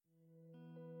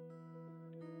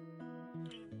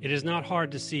It is not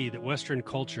hard to see that Western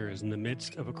culture is in the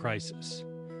midst of a crisis.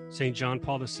 St. John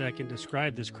Paul II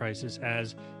described this crisis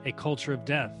as a culture of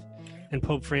death, and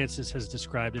Pope Francis has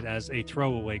described it as a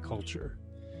throwaway culture.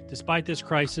 Despite this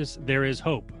crisis, there is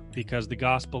hope, because the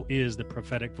gospel is the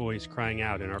prophetic voice crying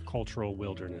out in our cultural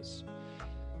wilderness.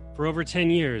 For over 10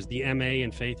 years, the MA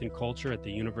in Faith and Culture at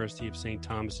the University of St.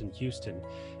 Thomas in Houston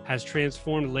has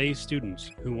transformed lay students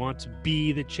who want to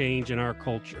be the change in our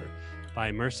culture by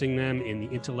immersing them in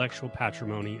the intellectual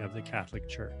patrimony of the Catholic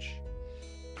Church.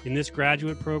 In this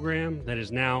graduate program that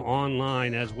is now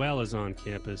online as well as on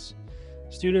campus,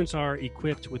 students are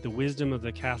equipped with the wisdom of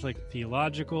the Catholic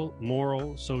theological,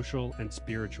 moral, social, and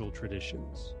spiritual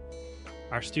traditions.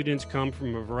 Our students come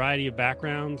from a variety of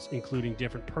backgrounds, including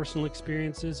different personal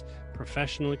experiences,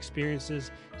 professional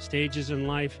experiences, stages in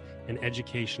life, and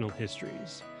educational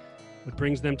histories. What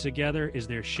brings them together is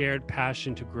their shared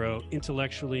passion to grow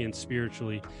intellectually and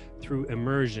spiritually through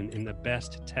immersion in the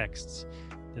best texts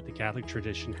that the Catholic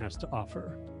tradition has to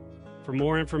offer. For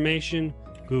more information,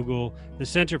 Google the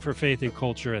Center for Faith and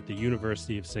Culture at the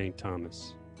University of St.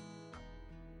 Thomas.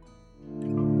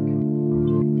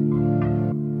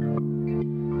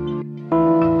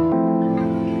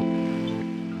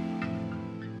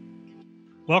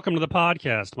 Welcome to the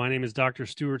podcast. My name is Dr.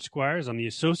 Stuart Squires. I'm the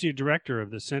Associate Director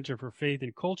of the Center for Faith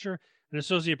and Culture and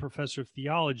Associate Professor of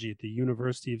Theology at the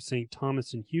University of St.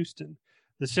 Thomas in Houston.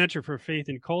 The Center for Faith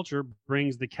and Culture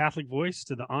brings the Catholic voice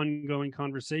to the ongoing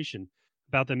conversation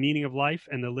about the meaning of life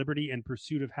and the liberty and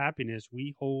pursuit of happiness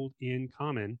we hold in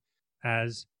common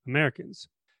as Americans.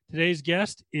 Today's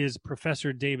guest is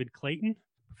Professor David Clayton.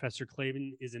 Professor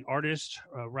Clayton is an artist,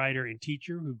 writer, and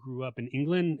teacher who grew up in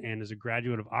England and is a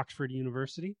graduate of Oxford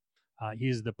University. He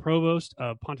is the provost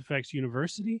of Pontifex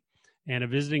University and a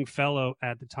visiting fellow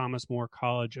at the Thomas More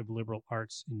College of Liberal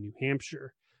Arts in New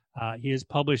Hampshire. He has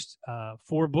published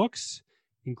 4 books,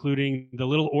 including The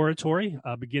Little Oratory,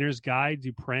 A Beginner's Guide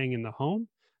to Praying in the Home,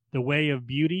 The Way of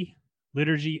Beauty,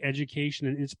 Liturgy, Education,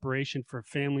 and Inspiration for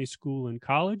Family, School, and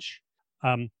College,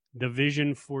 The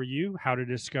Vision for You, How to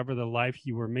Discover the Life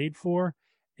You Were Made For,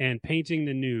 and Painting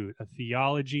the Nude, A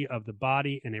Theology of the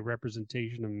Body and a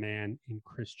Representation of Man in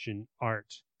Christian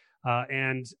Art.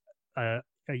 A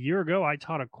year ago, I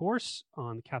taught a course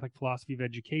on Catholic philosophy of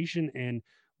education, and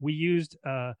we used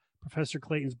Professor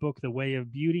Clayton's book, The Way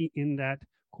of Beauty, in that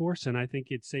course, and I think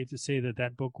it's safe to say that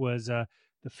that book was the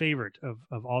favorite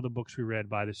of all the books we read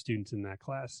by the students in that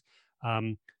class.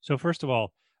 So first of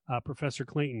all, Professor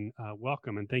Clayton,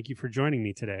 welcome, and thank you for joining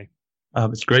me today.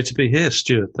 It's great to be here,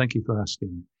 Stuart. Thank you for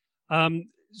asking me.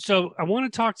 So I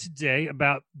want to talk today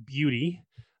about beauty,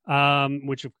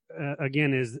 which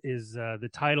again is the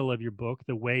title of your book,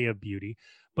 The Way of Beauty.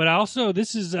 But also,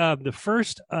 this is the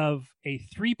first of a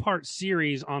 3-part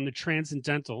series on the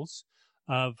transcendentals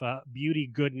of beauty,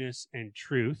 goodness, and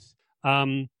truth.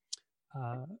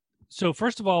 So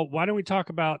first of all, why don't we talk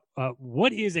about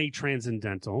what is a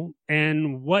transcendental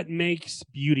and what makes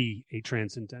beauty a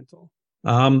transcendental?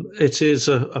 It is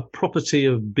a property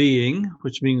of being,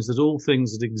 which means that all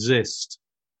things that exist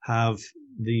have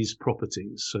these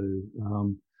properties. So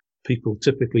people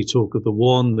typically talk of the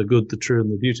one, the good, the true,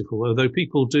 and the beautiful, although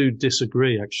people do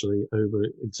disagree actually over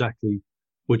exactly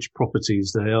which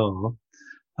properties they are.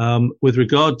 With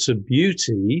regard to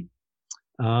beauty,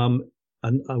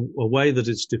 and a way that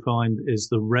it's defined is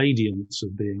the radiance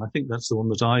of being. I think that's the one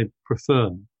that I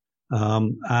prefer.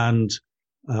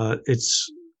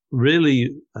 It's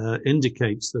really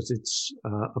indicates that it's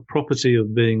a property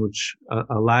of being which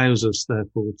allows us,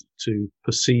 therefore, to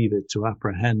perceive it, to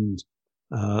apprehend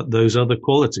those other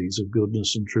qualities of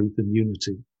goodness and truth and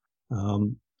unity,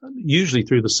 usually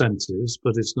through the senses,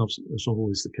 but it's not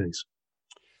always the case.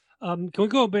 Can we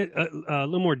go a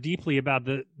little more deeply about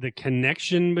the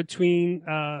connection between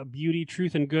beauty,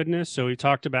 truth, and goodness? So we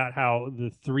talked about how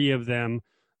the 3 of them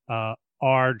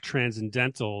are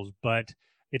transcendentals, but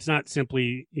it's not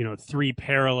simply 3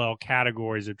 parallel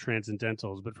categories of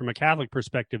transcendentals. But from a Catholic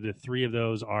perspective, the 3 of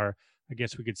those are, I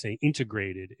guess we could say,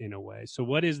 integrated in a way. So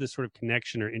what is the sort of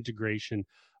connection or integration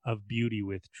of beauty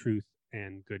with truth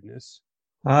and goodness?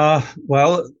 The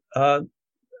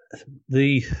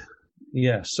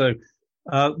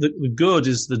good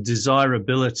is the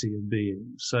desirability of being.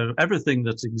 So everything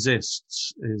that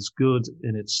exists is good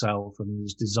in itself and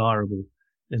is desirable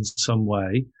in some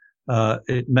way.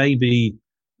 It may be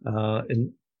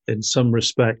in some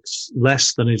respects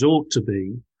less than it ought to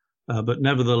be, but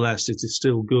nevertheless it is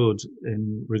still good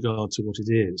in regard to what it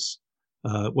is.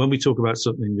 When we talk about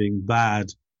something being bad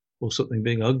or something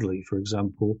being ugly, for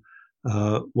example,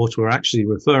 what we're actually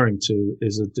referring to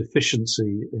is a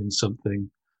deficiency in something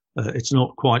it's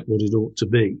not quite what it ought to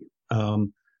be.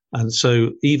 And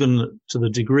so even to the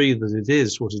degree that it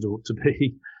is what it ought to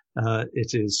be,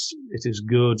 it is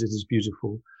good, it is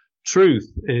beautiful.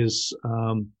 Truth is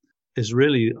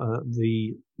really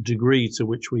the degree to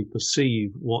which we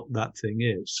perceive what that thing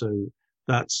is. So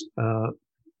that's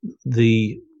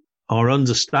our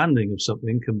understanding of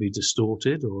something can be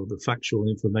distorted, or the factual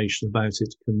information about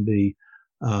it can be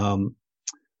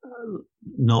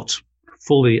not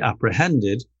fully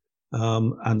apprehended,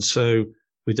 and so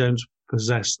we don't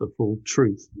possess the full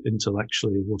truth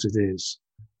intellectually of what it is.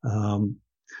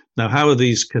 Now, how are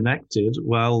these connected?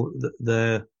 Well,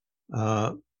 they're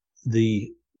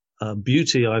the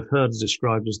beauty I've heard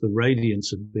described as the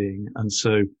radiance of being, and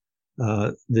so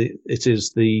it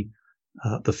is the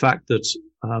fact that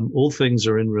all things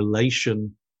are in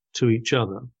relation to each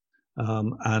other,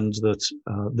 and that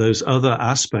those other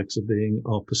aspects of being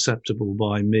are perceptible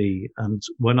by me. And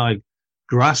when I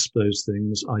grasp those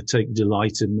things, I take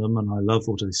delight in them, and I love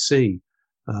what I see,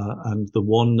 and the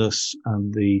oneness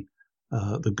and the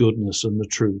goodness and the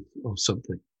truth of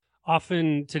something.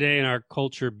 Often today in our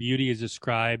culture, beauty is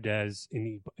described as,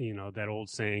 that old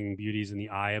saying, beauty is in the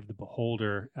eye of the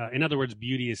beholder. In other words,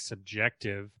 beauty is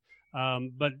subjective.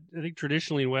 But I think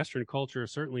traditionally in Western culture,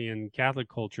 certainly in Catholic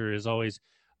culture, is always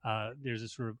there's a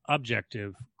sort of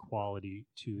objective quality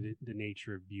to the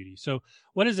nature of beauty. So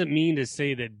what does it mean to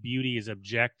say that beauty is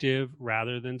objective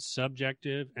rather than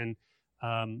subjective? And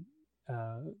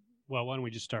well, why don't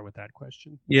we just start with that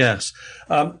question? Yes,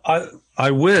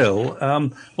 I will.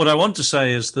 What I want to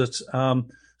say is that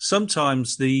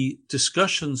sometimes the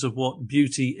discussions of what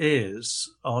beauty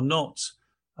is are not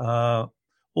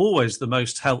always the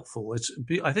most helpful.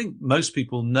 I think most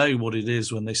people know what it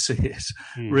is when they see it.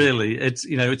 Really,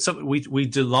 it's something we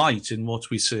delight in what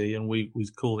we see, and we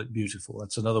call it beautiful.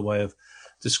 That's another way of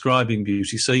describing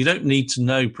beauty. So you don't need to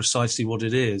know precisely what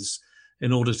it is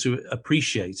in order to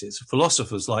appreciate it.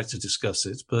 Philosophers like to discuss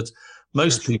it, but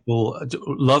most people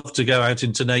love to go out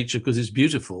into nature because it's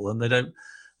beautiful, and they don't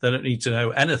need to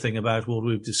know anything about what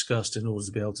we've discussed in order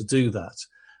to be able to do that.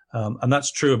 And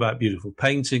that's true about beautiful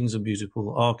paintings and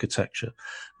beautiful architecture.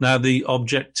 Now, the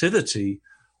objectivity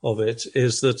of it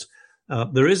is that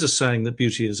there is a saying that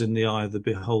beauty is in the eye of the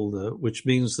beholder, which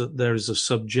means that there is a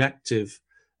subjective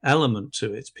element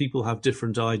to it. People have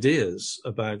different ideas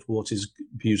about what is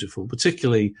beautiful,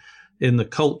 particularly in the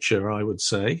culture, I would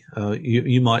say.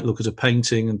 You might look at a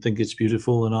painting and think it's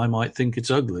beautiful, and I might think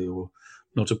it's ugly or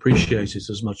not appreciate it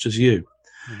as much as you.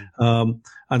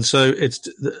 And so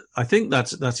I think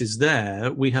that is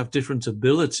there. We have different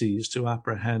abilities to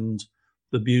apprehend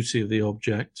the beauty of the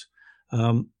object.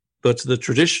 But the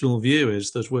traditional view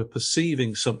is that we're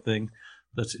perceiving something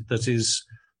that is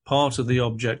part of the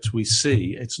object we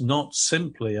see. It's not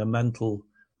simply a mental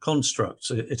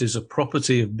construct. It is a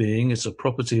property of being. It's a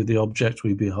property of the object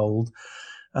we behold.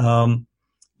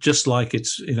 Just like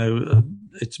its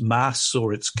mass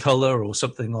or its color or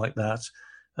something like that.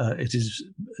 It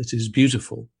is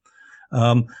beautiful.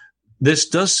 This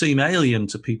does seem alien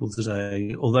to people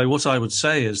today, although what I would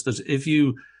say is that if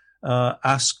you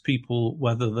ask people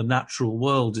whether the natural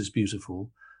world is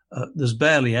beautiful, there's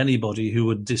barely anybody who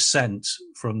would dissent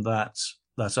from that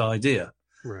idea.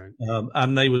 Right.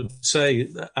 And they would say,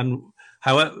 and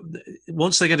however,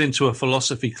 once they get into a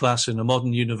philosophy class in a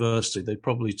modern university, they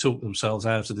probably talk themselves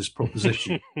out of this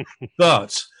proposition.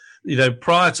 But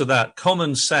prior to that,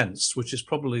 common sense, which is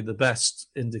probably the best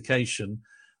indication,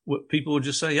 people would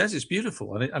just say, yes, it's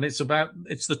beautiful. And it's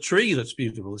the tree that's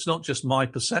beautiful. It's not just my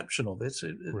perception of it.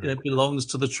 It belongs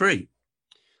to the tree.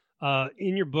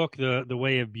 In your book, The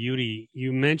Way of Beauty,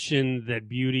 you mentioned that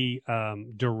beauty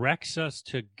directs us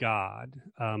to God.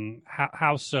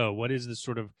 How so? What is the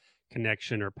sort of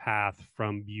connection or path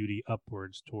from beauty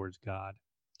upwards towards God?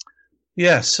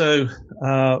 Yeah, so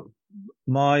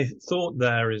my thought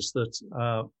there is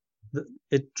that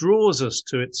it draws us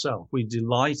to itself. We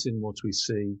delight in what we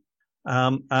see,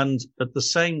 and at the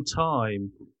same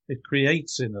time, it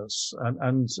creates in us.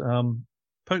 And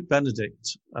Pope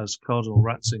Benedict, as Cardinal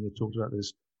Ratzinger talked about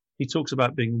this, he talks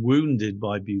about being wounded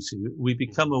by beauty. We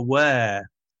become aware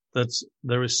that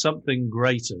there is something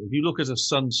greater. If you look at a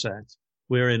sunset,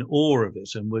 we're in awe of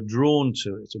it, and we're drawn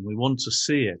to it, and we want to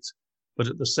see it. But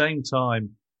at the same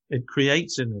time, it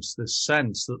creates in us this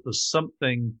sense that there's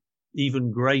something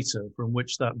even greater from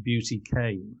which that beauty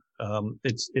came.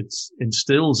 It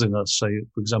instills in us, say,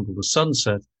 for example, the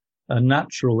sunset, a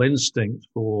natural instinct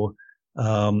for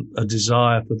a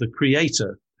desire for the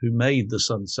creator who made the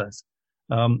sunset.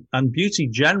 And beauty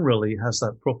generally has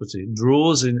that property. It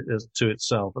draws to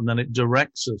itself, and then it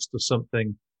directs us to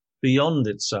something beyond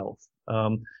itself.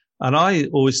 And I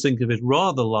always think of it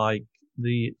rather like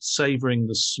the savoring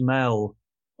the smell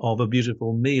of a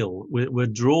beautiful meal. We're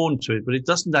drawn to it, but it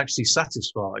doesn't actually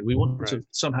satisfy. We want Right. to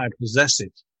somehow possess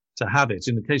it, to have it.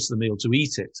 In the case of the meal, to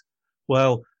eat it.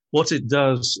 Well, what it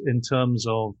does in terms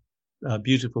of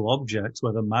beautiful objects,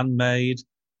 whether man-made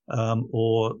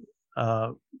or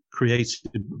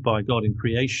created by God in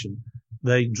creation,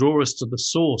 they draw us to the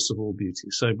source of all beauty.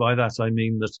 So by that I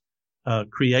mean that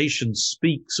creation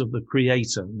speaks of the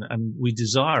creator, and we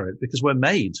desire it because we're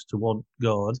made to want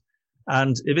God.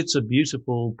 And if it's a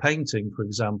beautiful painting, for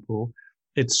example,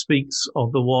 it speaks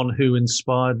of the one who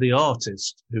inspired the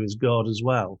artist, who is God as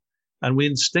well. And we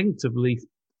instinctively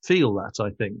feel that,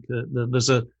 I think. There's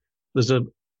a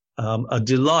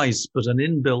delight, but an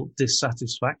inbuilt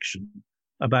dissatisfaction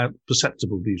about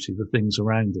perceptible beauty, the things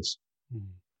around us.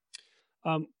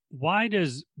 Why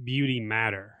does beauty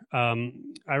matter?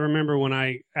 I remember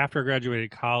after I graduated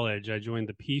college, I joined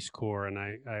the Peace Corps, and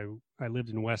I lived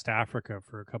in West Africa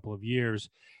for a couple of years.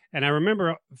 And I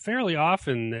remember fairly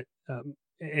often that,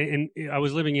 and I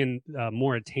was living in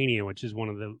Mauritania, which is one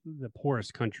of the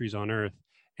poorest countries on earth.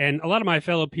 And a lot of my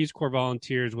fellow Peace Corps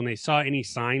volunteers, when they saw any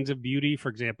signs of beauty, for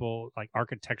example, like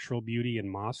architectural beauty in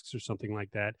mosques or something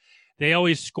like that, they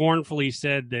always scornfully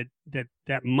said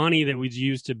that money that was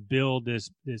used to build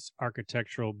this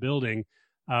architectural building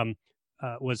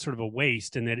was sort of a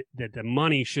waste, and that the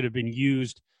money should have been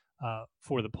used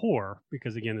for the poor,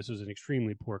 because again, this was an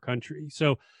extremely poor country.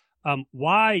 So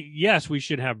why, yes, we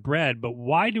should have bread, but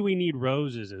why do we need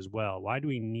roses as well? Why do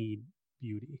we need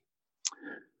beauty?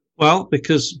 Well,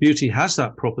 because beauty has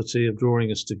that property of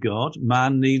drawing us to God.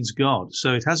 Man needs God.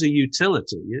 So it has a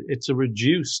utility. It's a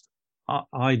reduced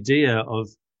idea of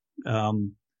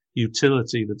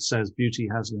utility that says beauty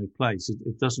has no place.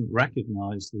 It doesn't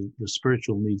recognize the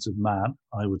spiritual needs of man,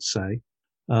 I would say.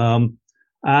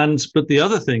 But the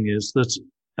other thing is that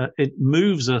it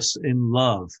moves us in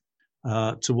love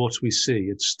to what we see.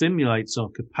 It stimulates our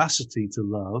capacity to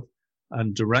love,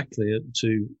 and directly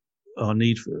to our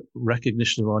need for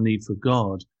recognition of our need for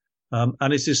God.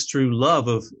 And it is through love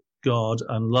of God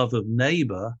and love of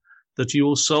neighbor that you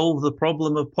will solve the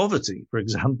problem of poverty, for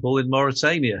example, in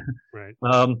Mauritania. Right.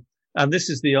 And this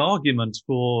is the argument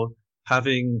for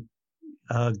having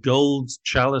gold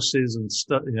chalices and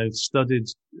studded,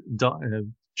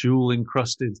 jewel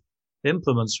encrusted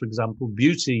implements, for example,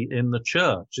 beauty in the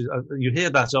church. You hear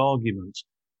that argument,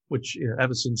 which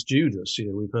ever since Judas,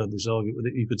 we've heard this argument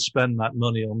that you could spend that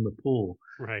money on the poor.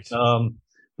 Right.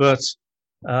 But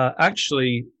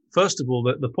actually, first of all,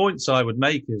 the points I would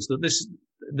make is that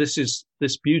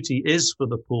this beauty is for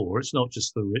the poor. It's not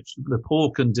just the rich. The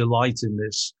poor can delight in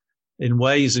this in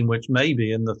ways in which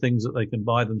maybe in the things that they can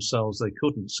buy themselves they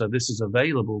couldn't. So this is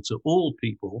available to all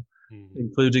people,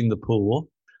 including the poor.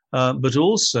 But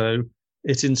also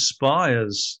it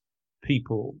inspires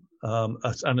people,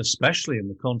 and especially in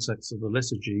the context of the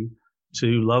liturgy, to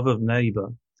love of neighbor.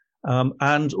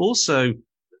 And also,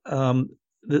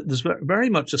 there's very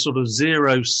much a sort of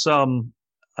zero-sum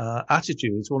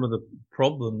attitude. It's one of the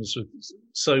problems with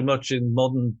so much in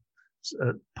modern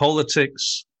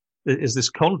politics, is this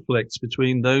conflict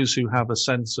between those who have a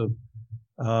sense of,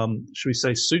 should we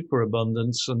say,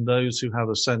 superabundance, and those who have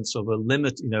a sense of a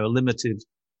limited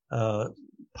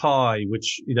pie,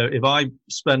 which, if I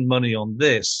spend money on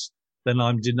this, then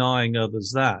I'm denying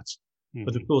others that. Mm-hmm.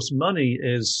 But of course, money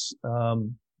is,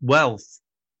 wealth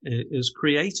is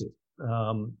created,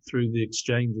 through the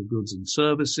exchange of goods and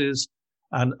services.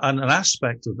 And an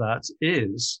aspect of that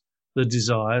is the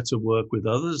desire to work with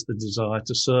others, the desire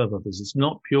to serve others. It's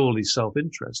not purely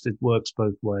self-interest. It works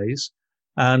both ways.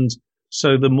 And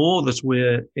so the more that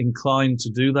we're inclined to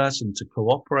do that and to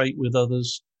cooperate with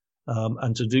others,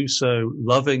 and to do so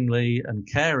lovingly and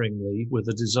caringly with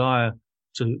a desire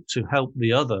to help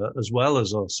the other as well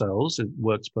as ourselves, it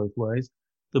works both ways,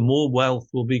 the more wealth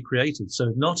will be created. So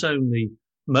it not only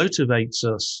motivates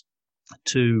us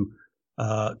to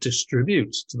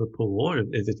distribute to the poor,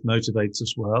 if it motivates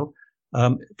us well,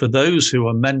 for those who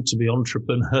are meant to be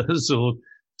entrepreneurs or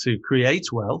to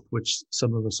create wealth, which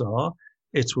some of us are,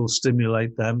 it will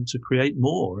stimulate them to create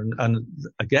more. And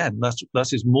again, that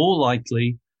is more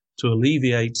likely to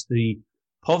alleviate the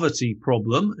poverty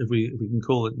problem, if we can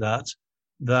call it that,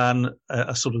 than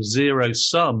a sort of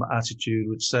zero-sum attitude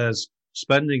which says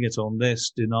spending it on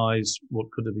this denies what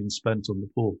could have been spent on the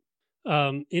poor.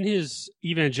 In his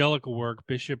evangelical work,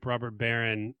 Bishop Robert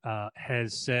Barron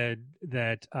has said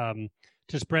that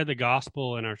to spread the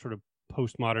gospel in our sort of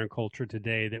postmodern culture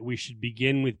today, that we should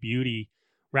begin with beauty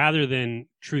rather than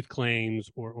truth claims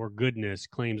or goodness,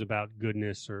 claims about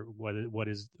goodness or what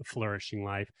is a flourishing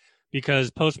life.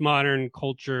 because postmodern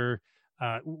culture,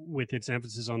 with its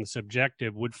emphasis on the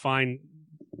subjective, would find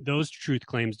those truth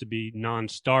claims to be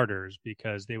non-starters,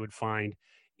 because they would find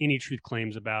any truth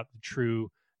claims about the true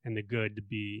and the good to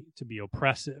be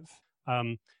oppressive.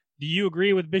 Do you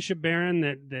agree with Bishop Barron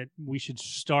that we should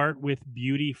start with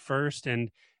beauty first? And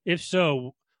if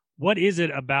so, what is it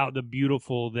about the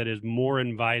beautiful that is more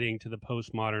inviting to the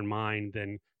postmodern mind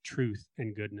than truth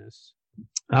and goodness?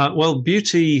 Well,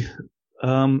 beauty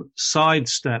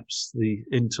sidesteps the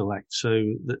intellect, so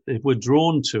that if we're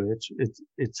drawn to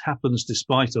it happens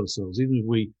despite ourselves. Even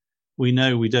if we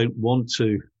know we don't want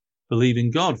to believe in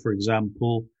God, for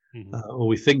example, or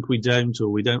we think we don't, or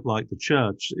we don't like the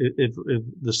church. If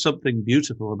there's something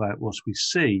beautiful about what we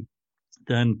see,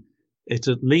 then it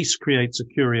at least creates a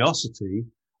curiosity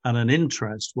and an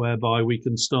interest whereby we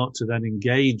can start to then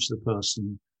engage the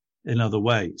person in other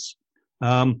ways.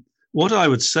 What I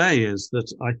would say is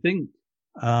that I think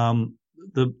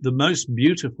the most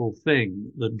beautiful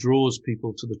thing that draws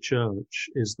people to the church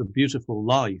is the beautiful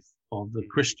life of the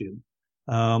Christian.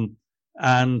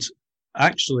 And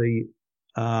actually,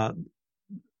 so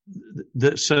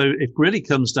it really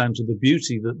comes down to the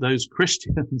beauty that those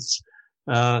Christians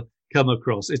come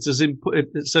across. It's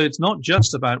so it's not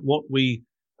just about what we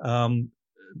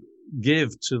give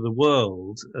to the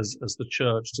world as the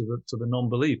church to the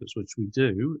non-believers, which we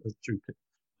do through,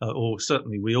 or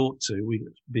certainly we ought to, we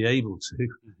be able to.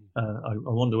 I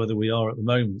wonder whether we are at the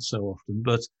moment so often,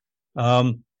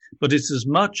 but it's as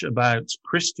much about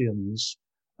Christians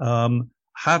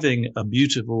having a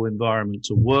beautiful environment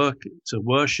to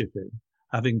worship in,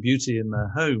 having beauty in their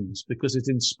homes, because it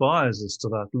inspires us to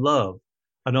that love,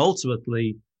 and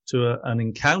ultimately to an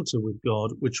encounter with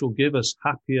God, which will give us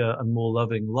happier and more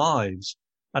loving lives.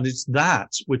 And it's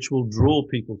that which will draw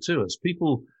people to us.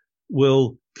 People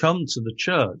will come to the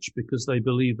church because they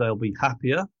believe they'll be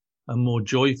happier and more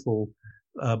joyful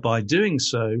by doing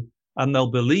so, and they'll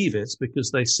believe it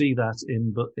because they see that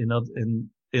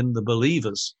in the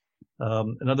believers.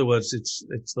 In other words,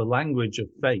 it's the language of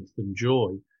faith and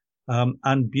joy.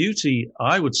 And beauty,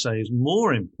 I would say, is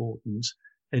more important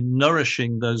in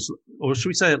nourishing those, or should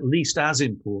we say at least as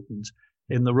important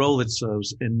in the role it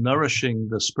serves in nourishing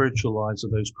the spiritual lives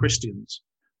of those Christians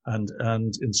and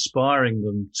inspiring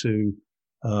them to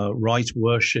right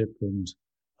worship and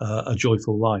a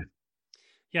joyful life.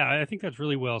 Yeah, I think that's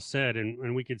really well said.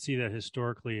 And we could see that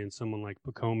historically in someone like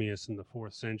Pachomius in the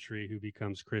 4th century who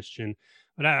becomes Christian.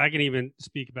 But I can even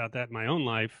speak about that in my own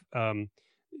life.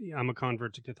 I'm a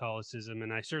convert to Catholicism,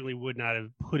 and I certainly would not have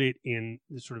put it in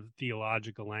the sort of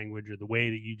theological language or the way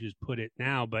that you just put it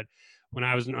now. But when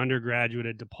I was an undergraduate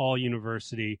at DePaul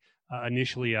University,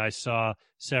 initially I saw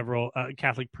several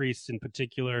Catholic priests in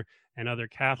particular and other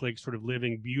Catholics sort of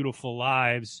living beautiful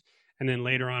lives. And then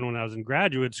later on, when I was in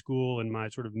graduate school in my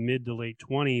sort of mid to late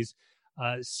 20s,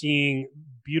 seeing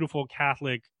beautiful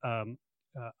Catholic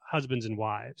husbands and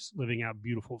wives living out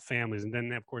beautiful families. And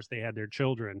then, of course, they had their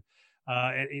children.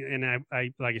 And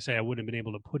I, like I say, I wouldn't have been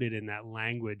able to put it in that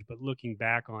language. But looking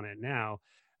back on it now,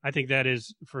 I think that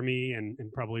is, for me and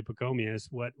probably Pachomius,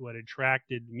 what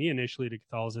attracted me initially to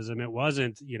Catholicism. It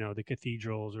wasn't, the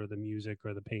cathedrals or the music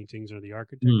or the paintings or the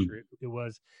architecture. It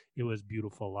was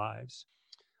beautiful lives.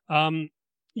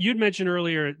 You'd mentioned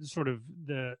earlier sort of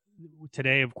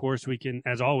today, of course, we can,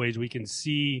 as always, we can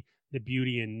see the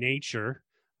beauty in nature.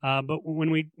 But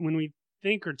when we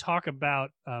think or talk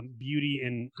about beauty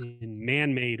in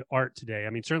man-made art today, I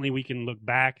mean, certainly we can look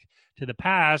back to the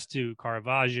past, to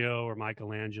Caravaggio or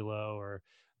Michelangelo or,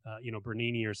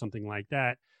 Bernini or something like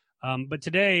that. But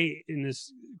today, in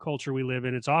this culture we live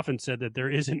in, it's often said that there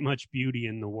isn't much beauty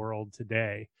in the world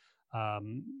today.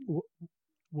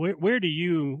 Where do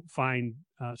you find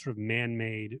sort of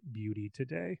man-made beauty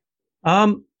today?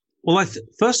 Well,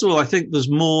 first of all, I think there's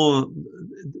more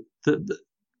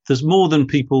than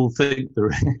people think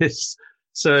there is.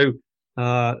 So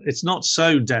it's not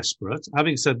so desperate.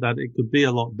 Having said that, it could be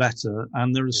a lot better.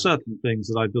 And there are certain things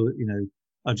that I believe,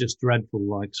 are just dreadful,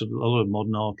 like sort of a lot of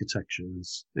modern architecture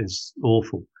is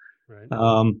awful.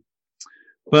 Right.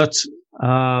 But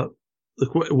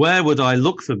where would I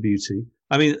look for beauty?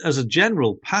 I mean, as a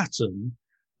general pattern,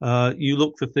 you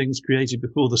look for things created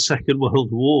before the Second World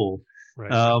War.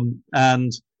 Right.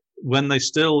 And when they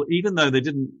still, even though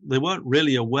they weren't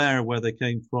really aware of where it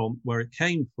came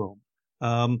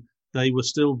from, they were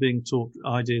still being taught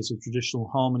ideas of traditional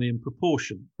harmony and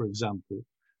proportion, for example.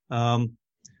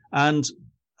 And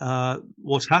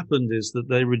what happened is that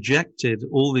they rejected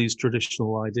all these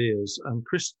traditional ideas, and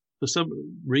for some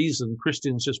reason,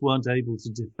 Christians just weren't able to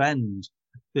defend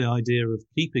the idea of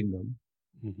keeping them.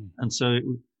 Mm-hmm. And so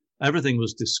everything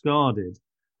was discarded.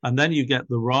 And then you get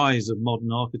the rise of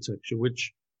modern architecture,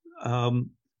 which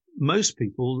most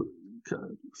people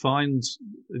find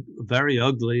very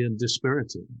ugly and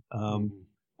dispiriting.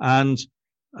 And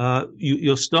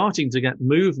you're starting to get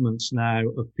movements now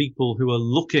of people who are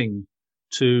looking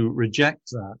to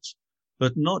reject that,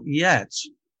 but not yet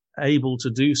able to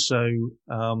do so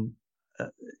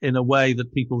in a way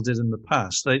that people did in the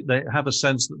past. They have a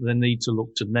sense that they need to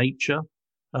look to nature,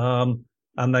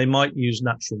 and they might use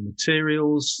natural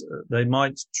materials. They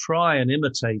might try and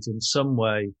imitate in some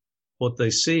way what they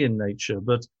see in nature.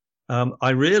 But I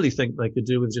really think they could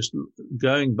do with just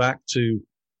going back to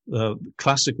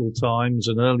classical times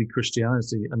and early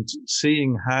Christianity and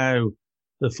seeing how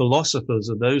the philosophers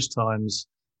of those times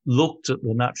looked at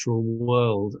the natural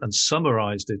world and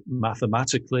summarized it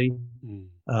mathematically,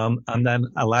 and then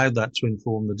allowed that to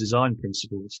inform the design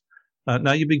principles.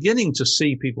 Now you're beginning to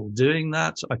see people doing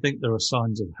that. I think there are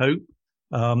signs of hope,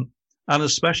 and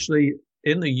especially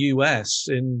in the US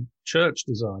in church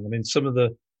design. I mean,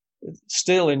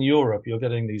 still in Europe, you're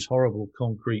getting these horrible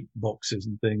concrete boxes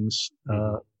and things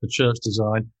for church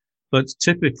design, but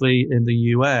typically in the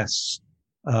US,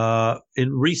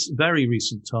 in very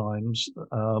recent times,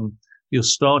 you're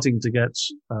starting to get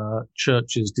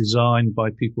churches designed by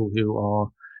people who are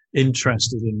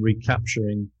interested in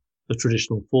recapturing the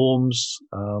traditional forms.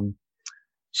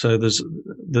 So there's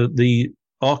the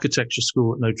architecture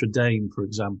school at Notre Dame, for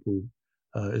example,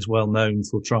 is well known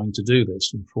for trying to do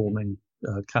this and forming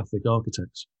Catholic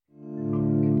architects.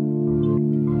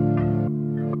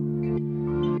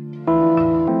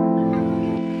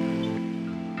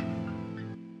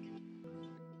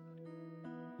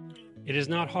 It is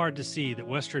not hard to see that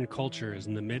Western culture is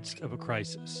in the midst of a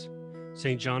crisis.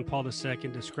 St. John Paul II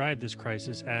described this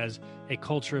crisis as a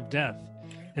culture of death,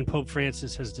 and Pope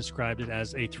Francis has described it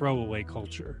as a throwaway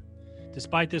culture.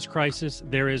 Despite this crisis,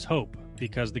 there is hope,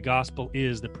 because the gospel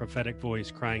is the prophetic voice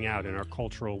crying out in our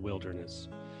cultural wilderness.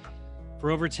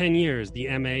 For over 10 years, the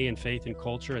MA in Faith and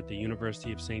Culture at the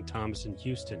University of St. Thomas in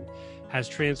Houston has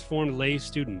transformed lay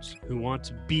students who want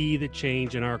to be the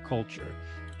change in our culture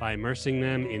by immersing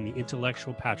them in the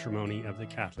intellectual patrimony of the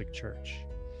Catholic Church.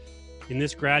 In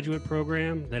this graduate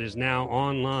program that is now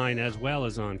online as well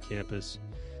as on campus,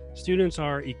 students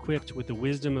are equipped with the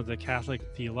wisdom of the Catholic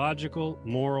theological,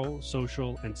 moral,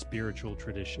 social, and spiritual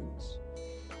traditions.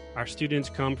 Our students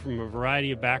come from a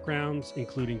variety of backgrounds,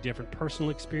 including different personal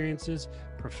experiences,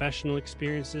 professional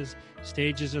experiences,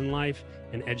 stages in life,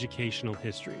 and educational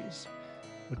histories.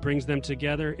 What brings them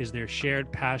together is their shared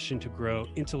passion to grow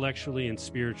intellectually and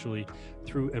spiritually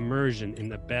through immersion in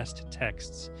the best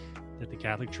texts that the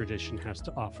Catholic tradition has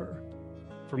to offer.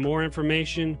 For more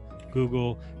information,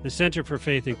 Google the Center for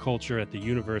Faith and Culture at the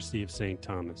University of St.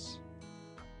 Thomas.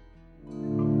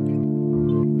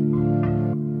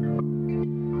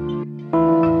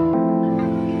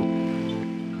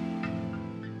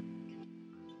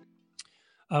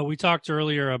 We talked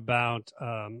earlier about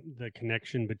the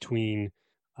connection between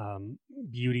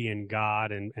beauty and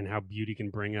God, and how beauty can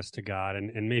bring us to God,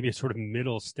 and maybe a sort of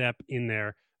middle step in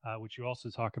there, which you also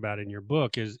talk about in your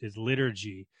book, is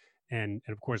liturgy. And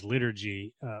of course,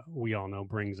 liturgy, we all know,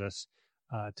 brings us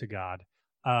to God,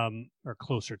 or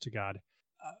closer to God.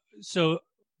 So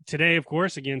today, of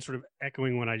course, again, sort of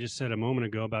echoing what I just said a moment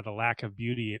ago about the lack of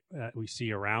beauty we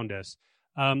see around us,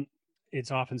 it's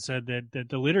often said that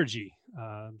the liturgy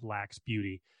lacks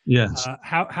beauty. Yes.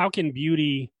 How can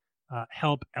beauty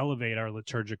help elevate our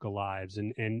liturgical lives?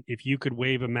 And if you could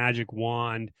wave a magic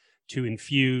wand to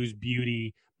infuse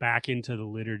beauty back into the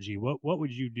liturgy, what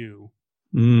would you do?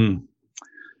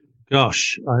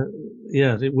 Gosh,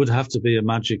 it would have to be a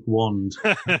magic wand.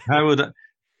 How would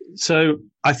So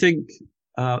I think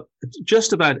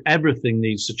just about everything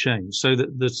needs to change. So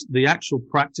that the actual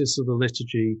practice of the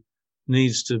liturgy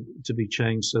needs to be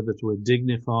changed so that we're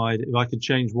dignified. If I could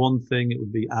change one thing, it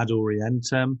would be ad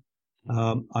orientem.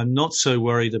 I'm not so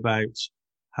worried about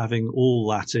having all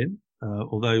Latin,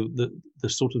 although the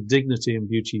sort of dignity and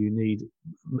beauty you need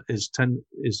is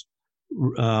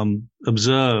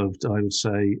observed, I would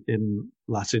say, in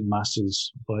Latin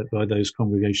masses by those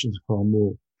congregations far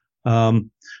more.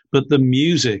 But the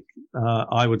music,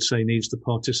 I would say, needs to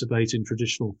participate in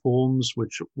traditional forms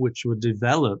which were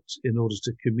developed in order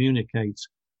to communicate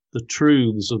the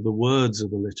truths of the words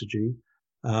of the liturgy.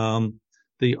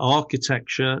 The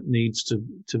architecture needs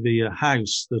to be a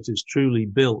house that is truly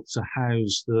built to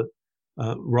house the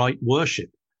right worship.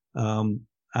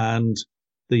 And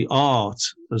the art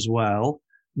as well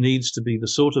needs to be the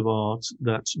sort of art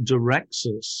that directs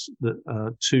us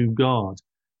to God.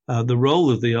 The role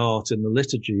of the art in the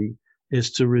liturgy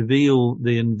is to reveal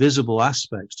the invisible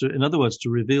aspects, in other words, to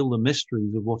reveal the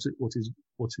mysteries of what is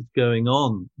going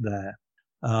on there.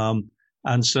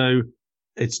 And so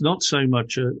it's not so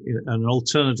much an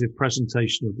alternative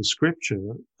presentation of the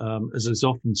scripture, as is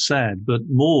often said, but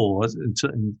more in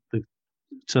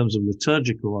terms of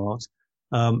liturgical art,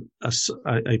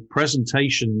 a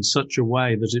presentation in such a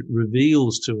way that it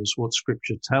reveals to us what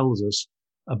scripture tells us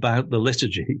about the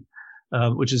liturgy,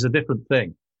 which is a different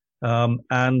thing.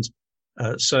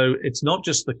 So it's not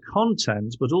just the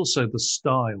content, but also the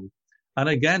style. And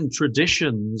again,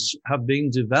 traditions have been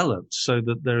developed so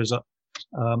that there is a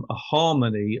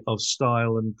harmony of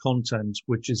style and content,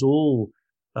 which is all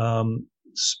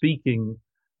speaking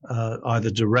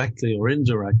either directly or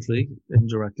indirectly in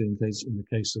the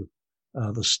case of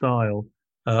the style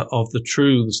of the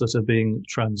truths that are being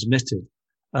transmitted.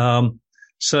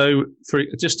 So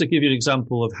just to give you an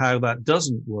example of how that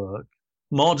doesn't work,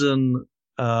 modern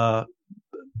pop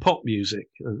music,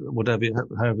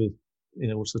 however,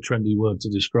 what's the trendy word to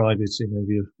describe it? If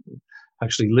you're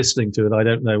actually listening to it, I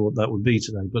don't know what that would be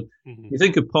today, but you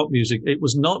think of pop music, it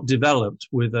was not developed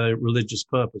with a religious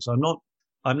purpose. I'm not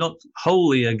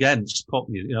wholly against pop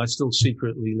music. I still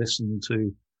secretly listen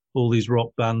to all these rock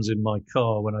bands in my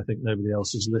car when I think nobody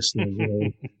else is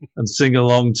listening, and sing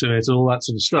along to it and all that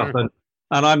sort of stuff. Sure.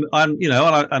 And I'm and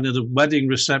at a wedding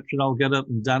reception, I'll get up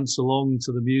and dance along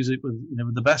to the music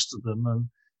with the best of them and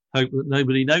hope that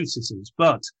nobody notices.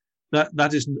 But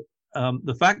that is,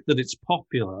 the fact that it's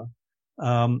popular,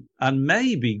 and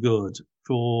may be good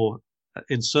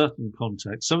in certain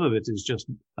contexts. Some of it is just,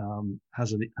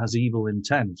 has evil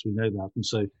intent. We know that. And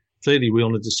so clearly we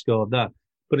want to discard that.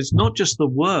 But it's not just the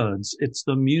words, it's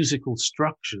the musical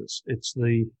structures. It's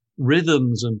the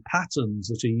rhythms and patterns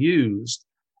that are used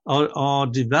are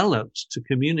developed to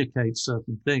communicate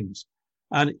certain things.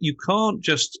 And you can't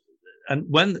just, and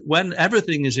when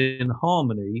everything is in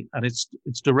harmony and it's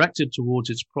directed towards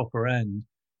its proper end,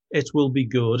 it will be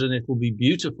good and it will be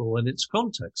beautiful in its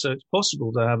context. So it's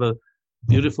possible to have a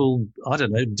beautiful,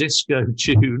 disco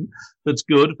tune that's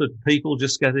good for people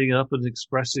just getting up and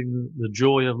expressing the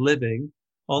joy of living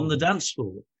on the dance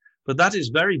floor. But that is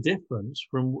very different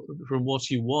from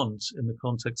what you want in the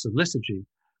context of liturgy.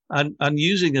 And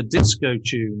using a disco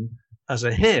tune as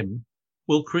a hymn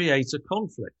will create a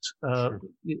conflict. Sure.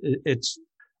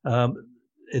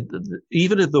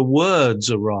 Even if the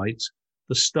words are right,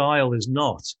 the style is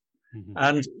not. Mm-hmm.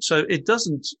 And so it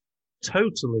doesn't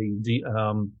totally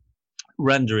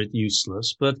render it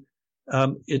useless, but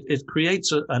it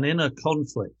creates an inner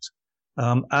conflict.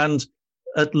 And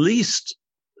at least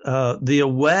the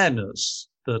awareness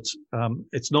that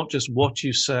it's not just what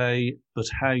you say, but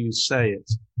how you say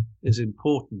it is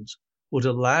important, would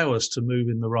allow us to move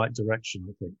in the right direction,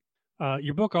 I think.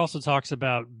 Your book also talks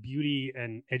about beauty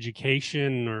and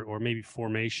education, or maybe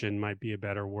formation might be a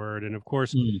better word. And of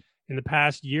course, in the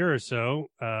past year or so,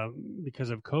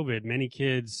 because of COVID, many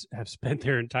kids have spent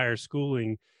their entire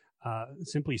schooling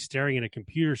simply staring at a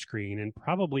computer screen and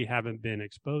probably haven't been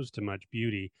exposed to much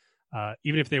beauty.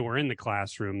 Even if they were in the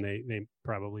classroom, they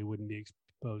probably wouldn't be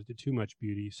exposed to too much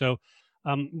beauty. So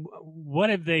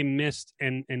what have they missed,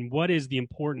 and what is the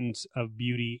importance of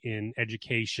beauty in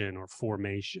education or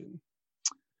formation?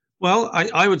 Well,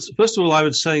 I would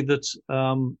say that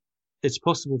it's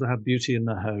possible to have beauty in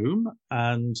the home,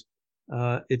 and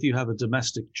if you have a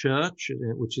domestic church,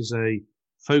 which is a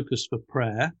focus for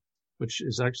prayer, which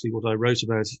is actually what I wrote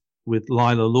about with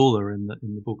Lila Lawler in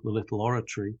the book The Little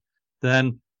Oratory,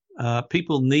 then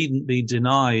people needn't be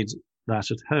denied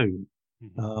that at home.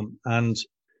 Mm-hmm.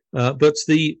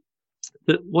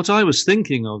 But what I was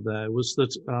thinking of there was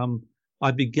that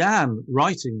I began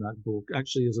writing that book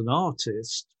actually as an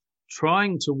artist,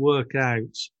 trying to work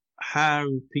out how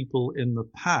people in the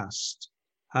past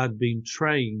had been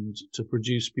trained to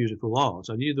produce beautiful art.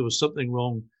 I knew there was something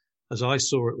wrong as I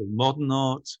saw it with modern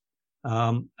art,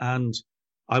 and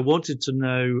I wanted to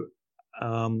know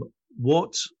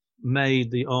what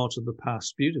made the art of the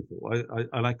past beautiful.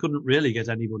 I couldn't really get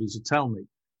anybody to tell me.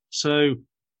 So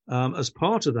as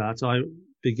part of that, I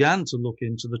began to look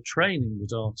into the training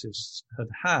that artists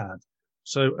had.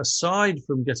 So aside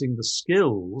from getting the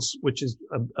skills, which is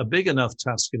a big enough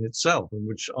task in itself, and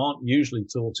which aren't usually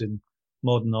taught in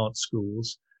modern art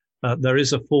schools, there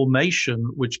is a formation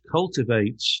which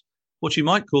cultivates what you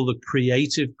might call the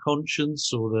creative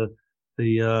conscience, or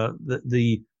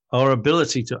our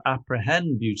ability to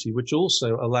apprehend beauty, which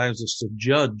also allows us to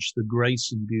judge the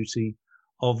grace and beauty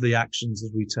of the actions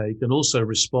that we take, and also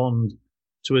respond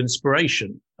to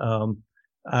inspiration,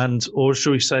 or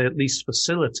shall we say, at least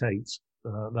facilitate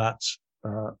that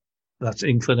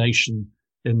inclination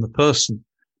in the person.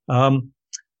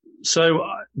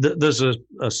 There's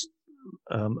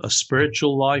a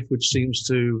spiritual life which seems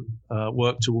to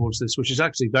work towards this, which is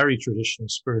actually very traditional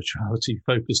spirituality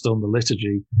focused on the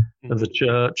liturgy of the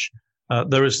church.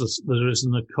 There is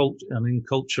an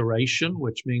enculturation,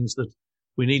 which means that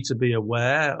we need to be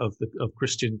aware of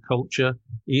Christian culture.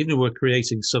 Even if we're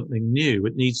creating something new,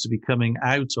 it needs to be coming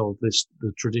out of the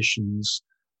traditions,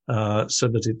 so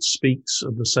that it speaks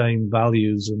of the same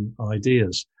values and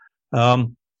ideas.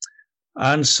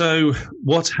 And so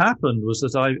what happened was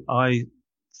that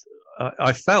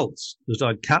I felt that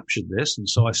I'd captured this, and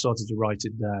so I started to write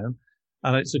it down.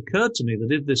 And it's occurred to me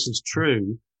that if this is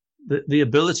true, the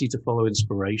ability to follow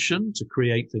inspiration, to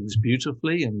create things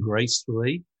beautifully and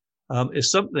gracefully,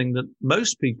 is something that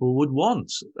most people would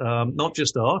want, not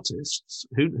just artists.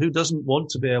 Who doesn't want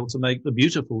to be able to make the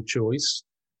beautiful choice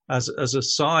as a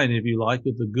sign, if you like,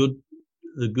 of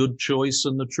the good choice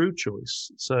and the true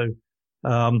choice. So,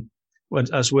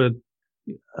 as we're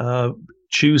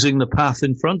choosing the path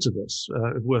in front of us,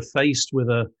 we're faced with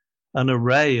an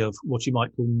array of what you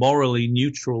might call morally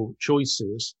neutral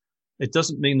choices. It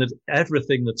doesn't mean that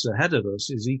everything that's ahead of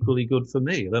us is equally good for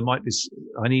me. There might be,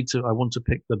 I want to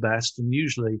pick the best. And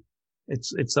usually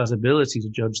it's that ability to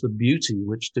judge the beauty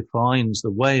which defines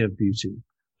the way of beauty,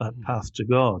 that path to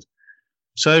God.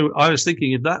 So I was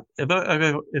thinking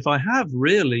if I have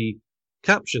really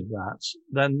captured that,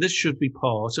 then this should be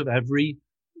part of every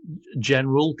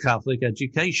general Catholic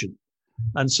education.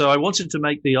 And so I wanted to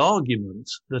make the argument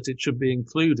that it should be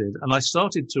included. And I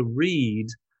started to read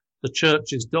the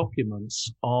church's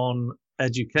documents on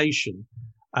education.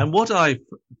 And what I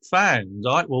found,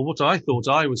 what I thought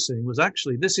I was seeing was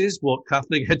actually, this is what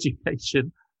Catholic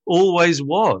education always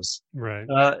was. Right.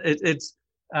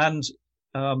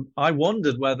 I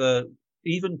wondered whether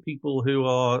even people who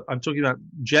I'm talking about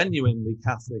genuinely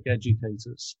Catholic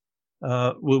educators,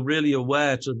 were really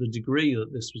aware to the degree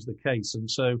that this was the case. And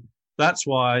so that's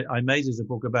why I made it a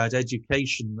book about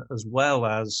education as well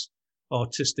as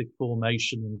artistic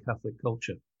formation in Catholic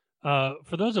culture.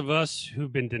 For those of us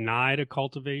who've been denied a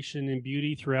cultivation in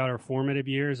beauty throughout our formative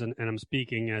years, and I'm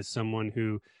speaking as someone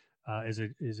who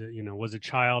was a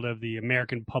child of the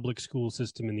American public school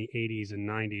system in the 80s and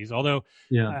 90s, although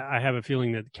I have a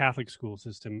feeling that the Catholic school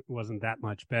system wasn't that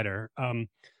much better.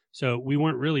 So we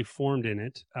weren't really formed in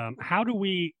it. How do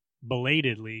we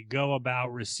belatedly go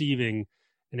about receiving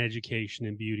an education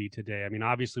in beauty today? I mean,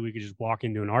 obviously we could just walk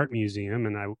into an art museum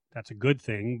and that's a good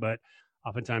thing, but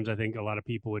oftentimes I think a lot of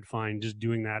people would find just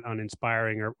doing that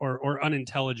uninspiring or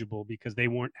unintelligible because they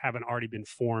haven't already been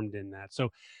formed in that. So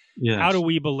how do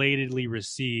we belatedly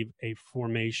receive a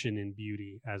formation in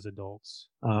beauty as adults?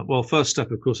 Well, first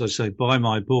step, of course, I say buy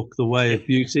my book, The Way of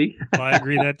Beauty. Well, I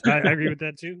agree with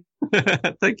that too.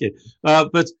 Thank you.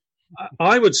 But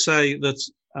I would say that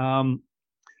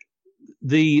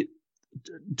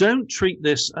don't treat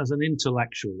this as an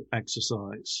intellectual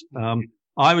exercise.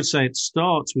 I would say it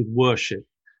starts with worship.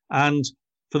 And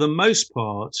for the most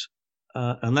part,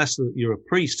 unless you're a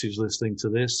priest who's listening to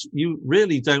this, you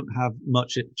really don't have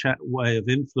much way of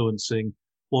influencing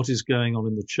what is going on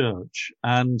in the church.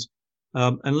 And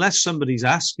unless somebody's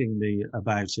asking me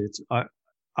about it,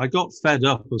 I got fed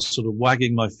up of sort of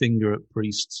wagging my finger at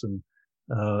priests and,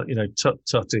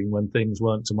 tut-tutting when things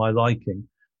weren't to my liking.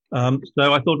 So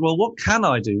I thought, well, what can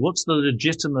I do? What's the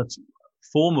legitimate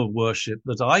form of worship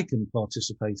that I can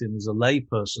participate in as a lay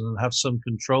person and have some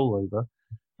control over?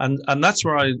 And that's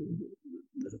where I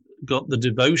got the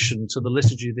devotion to the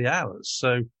Liturgy of the Hours.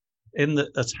 So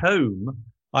at home,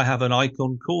 I have an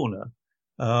icon corner,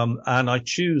 and I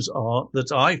choose art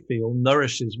that I feel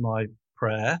nourishes my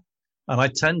prayer. And I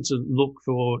tend to look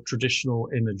for traditional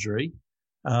imagery.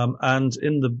 And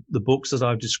in the books that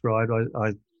I've described,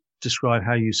 I describe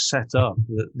how you set up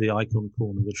the icon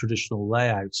corner, the traditional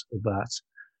layout of that.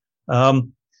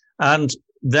 And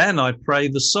then I pray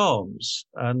the Psalms,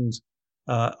 and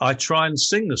I try and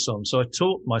sing the Psalms. So I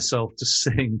taught myself to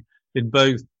sing in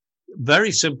both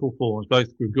very simple forms,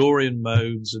 both Gregorian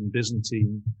modes and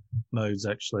Byzantine modes,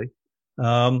 actually.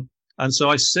 And so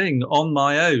I sing on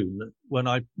my own when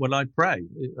I pray.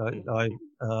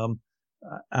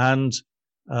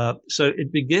 So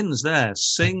it begins there.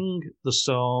 Sing the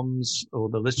Psalms or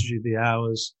the Liturgy of the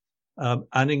Hours,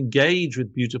 and engage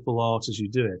with beautiful art as you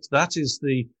do it. That is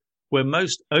we're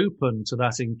most open to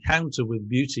that encounter with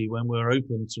beauty when we're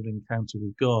open to an encounter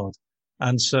with God.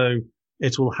 And so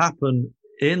it will happen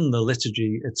in the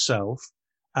liturgy itself,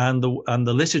 and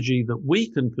the liturgy that we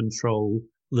can control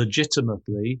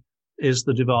legitimately is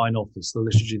the divine office, the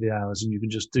Liturgy of the Hours, and you can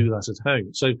just do that at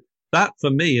home. So that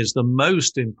for me is the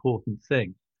most important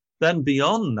thing. Then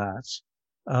beyond that,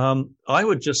 I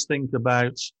would just think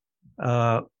about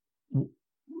uh,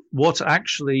 what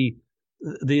actually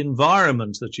the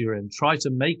environment that you're in. Try to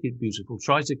make it beautiful.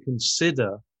 Try to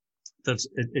consider that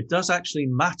it does actually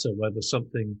matter whether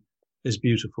something is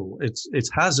beautiful. It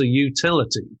has a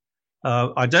utility.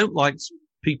 I don't like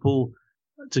people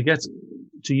to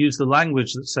use the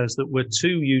language that says that we're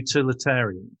too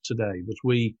utilitarian today, that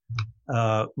we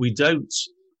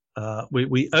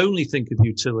only think of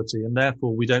utility and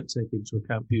therefore we don't take into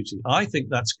account beauty. I think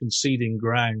that's conceding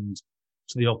ground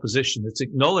to the opposition. It's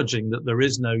acknowledging that there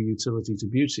is no utility to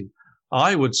beauty.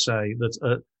 I would say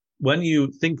that when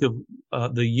you think of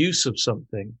the use of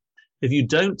something, if you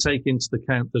don't take into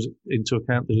account that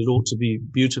it ought to be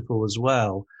beautiful as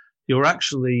well,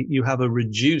 you have a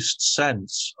reduced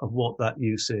sense of what that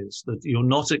use is, that you're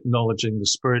not acknowledging the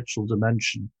spiritual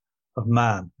dimension of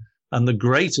man. And the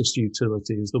greatest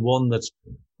utility is the one that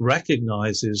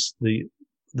recognizes the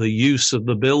use of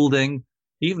the building,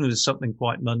 even if it's something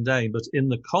quite mundane, but in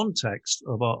the context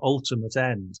of our ultimate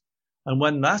end. And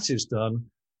when that is done,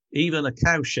 even a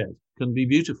cowshed can be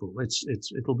beautiful.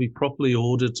 It'll be properly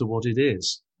ordered to what it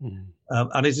is. Mm.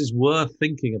 And it is worth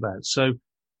thinking about. So,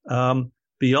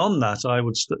 beyond that, I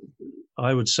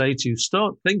would say to you,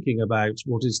 start thinking about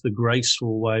what is the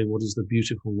graceful way, what is the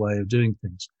beautiful way of doing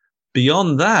things.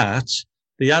 Beyond that,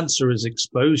 the answer is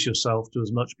expose yourself to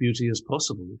as much beauty as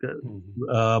possible.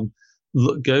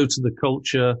 Go to the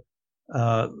culture,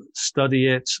 study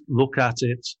it, look at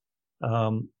it,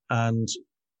 and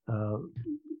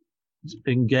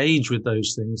engage with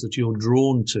those things that you're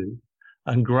drawn to,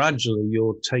 and gradually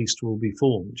your taste will be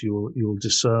formed. You'll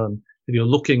discern. If you're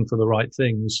looking for the right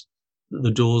things,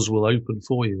 the doors will open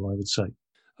for you, I would say.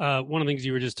 One of the things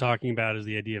you were just talking about is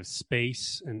the idea of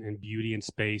space and beauty in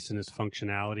space and its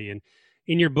functionality. And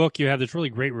in your book, you have this really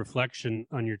great reflection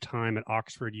on your time at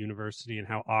Oxford University and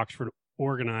how Oxford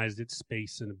organized its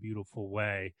space in a beautiful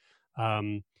way.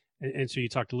 And so you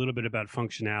talked a little bit about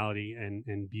functionality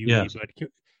and beauty, yes. But can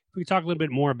we talk a little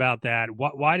bit more about that?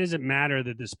 Why does it matter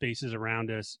that the spaces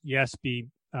around us, yes, be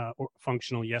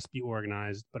functional, yes, be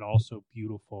organized, but also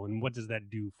beautiful? And what does that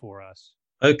do for us?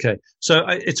 Okay, so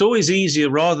it's always easier,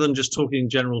 rather than just talking in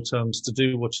general terms, to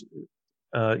do what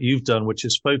you've done, which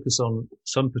is focus on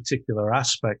some particular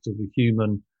aspect of the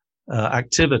human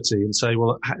activity and say,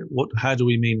 well, how do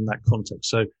we mean in that context?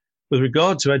 So with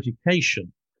regard to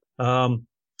education,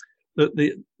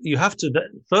 you have to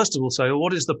first of all say, well,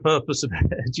 what is the purpose of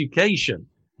education?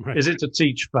 Right. Is it to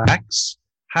teach facts?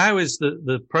 How is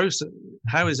the process?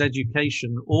 How is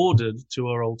education ordered to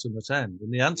our ultimate end?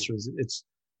 And the answer is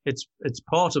it's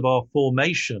part of our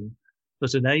formation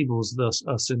that enables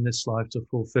us in this life to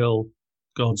fulfill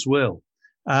God's will.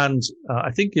 And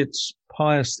I think it's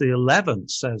Pius XI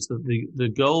says that the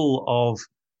goal of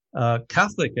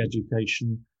Catholic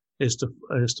education is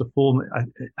to form.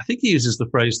 I think he uses the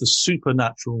phrase the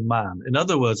supernatural man. In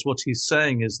other words, what he's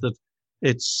saying is that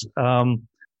it's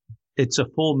a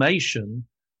formation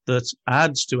that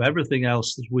adds to everything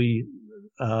else that we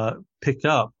pick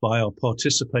up by our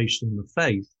participation in the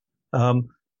faith,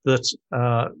 that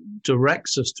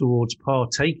directs us towards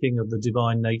partaking of the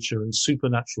divine nature and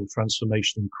supernatural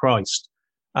transformation in Christ.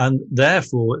 And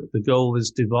therefore, the goal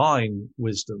is divine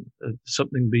wisdom,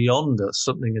 something beyond us,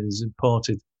 something that is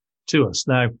imparted to us.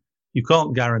 Now, you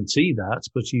can't guarantee that,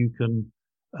 but you can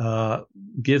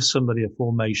give somebody a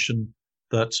formation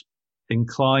that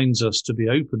inclines us to be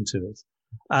open to it.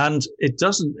 And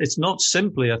it's not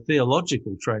simply a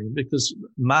theological training, because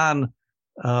man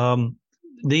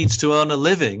needs to earn a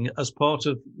living as part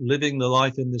of living the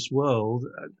life in this world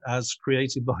as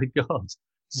created by God.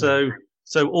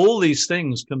 So all these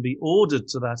things can be ordered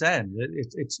to that end.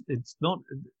 It's not,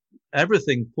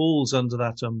 everything falls under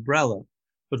that umbrella.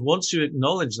 But once you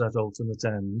acknowledge that ultimate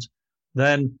end,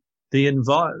 then the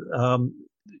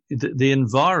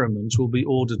environment will be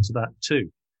ordered to that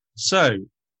too. So,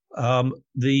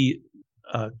 the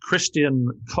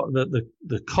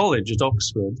college at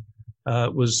Oxford,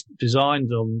 was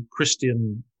designed on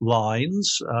Christian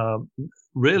lines,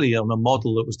 really on a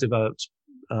model that was developed,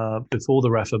 before the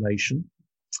Reformation.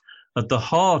 At the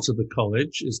heart of the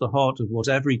college is the heart of what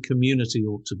every community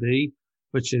ought to be,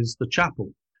 which is the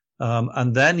chapel.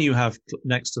 And then you have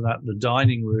next to that the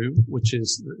dining room, which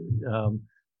is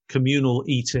communal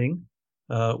eating,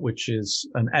 which is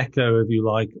an echo, if you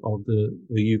like, of the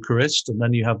Eucharist. And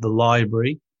then you have the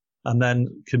library, and then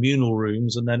communal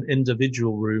rooms, and then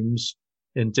individual rooms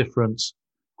in different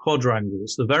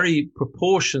quadrangles. The very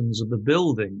proportions of the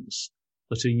buildings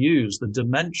that are used, the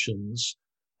dimensions,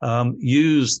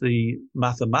 use the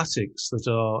mathematics that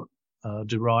are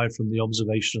derived from the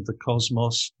observation of the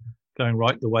cosmos going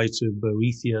right the way to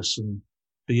Boethius and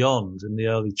beyond in the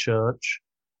early church.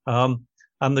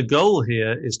 And the goal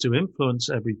here is to influence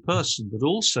every person, but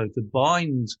also to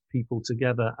bind people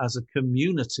together as a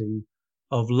community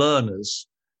of learners.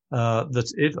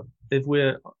 That if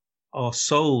our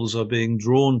souls are being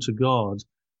drawn to God,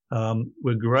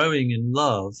 we're growing in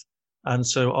love, and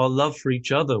so our love for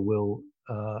each other will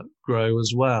grow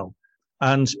as well.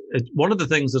 And one of the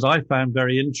things that I found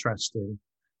very interesting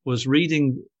was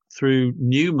reading through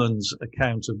Newman's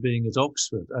account of being at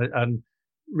Oxford, and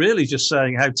really just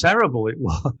saying how terrible it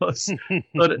was.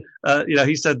 But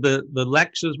he said the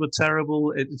lectures were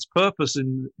terrible. Its purpose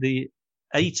in the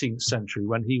 18th century,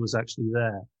 when he was actually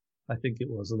there, I think it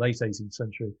was the late 18th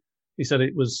century, he said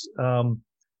it was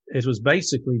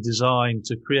basically designed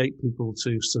to create people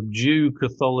to subdue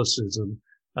Catholicism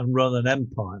and run an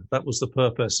empire. That was the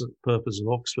purpose of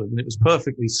Oxford, and it was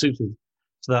perfectly suited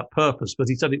to that purpose. But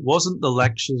he said it wasn't the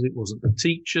lectures, it wasn't the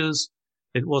teachers,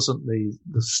 it wasn't the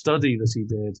study that he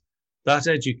did. That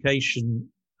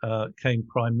education came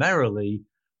primarily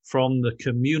from the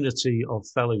community of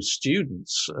fellow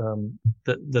students,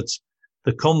 that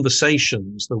the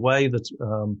conversations, the way that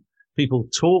people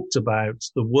talked about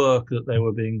the work that they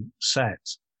were being set,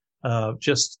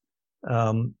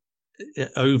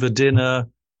 over dinner,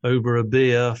 over a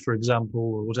beer, for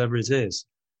example, or whatever it is.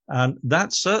 And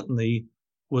that certainly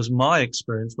was my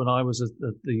experience when I was at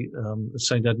the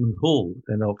St. Edmund Hall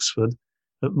in Oxford.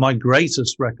 But my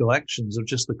greatest recollections of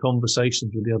just the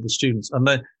conversations with the other students. And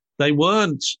they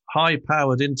weren't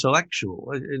high-powered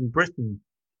intellectual. In Britain,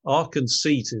 our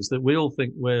conceit is that we all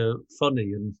think we're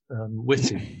funny and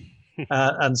witty.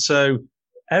 And so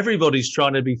everybody's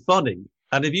trying to be funny.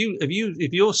 And if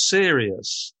you're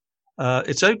serious,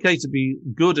 it's okay to be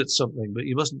good at something, but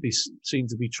you mustn't be seen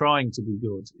to be trying to be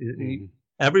good.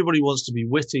 Everybody wants to be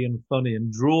witty and funny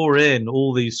and draw in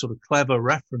all these sort of clever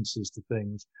references to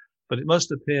things, but it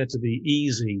must appear to be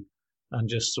easy and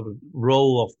just sort of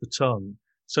roll off the tongue.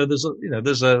 So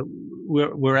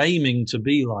we're aiming to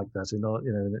be like that in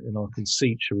our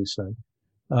conceit, shall we say.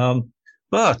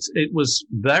 But it was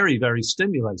very, very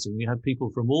stimulating. You had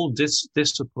people from all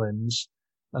disciplines,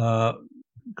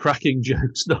 cracking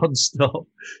jokes non-stop,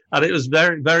 and it was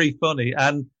very, very funny.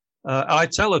 And I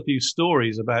tell a few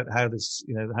stories about how this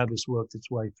worked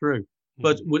its way through.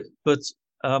 But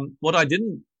what I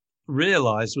didn't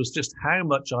realize was just how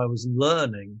much I was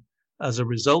learning as a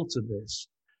result of this.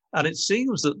 And it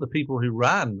seems that the people who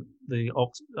ran the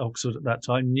Oxford at that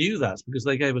time knew that, because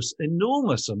they gave us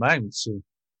enormous amounts of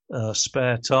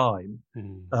spare time.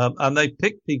 And they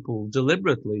picked people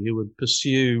deliberately who would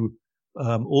pursue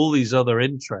all these other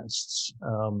interests,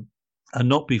 and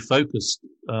not be focused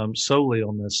solely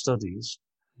on their studies,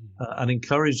 and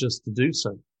encouraged us to do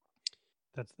so.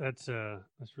 That's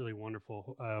really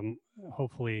wonderful.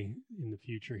 Hopefully, in the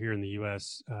future here in the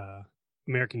U.S.,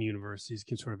 American universities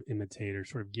can sort of imitate or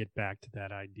sort of get back to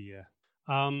that idea.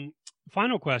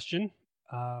 Final question.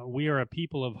 We are a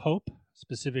people of hope,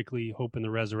 specifically hope in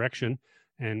the resurrection.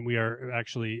 And we are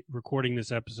actually recording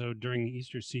this episode during the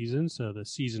Easter season, so the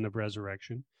season of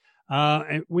resurrection.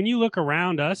 And when you look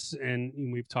around us,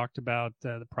 and we've talked about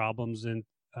the problems in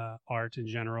art in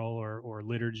general, or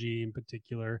liturgy in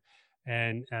particular,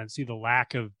 and see the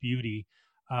lack of beauty,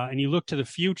 and you look to the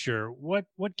future, what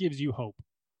gives you hope?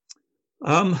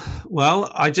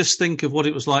 Well, I just think of what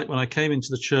it was like when I came into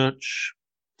the church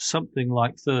something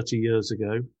like 30 years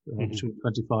ago, between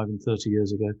 25 and 30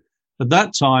 years ago. At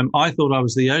that time, I thought I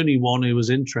was the only one who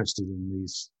was interested in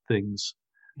these things.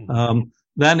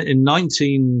 Then in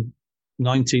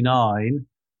 1999,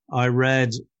 I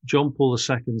read John Paul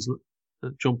II's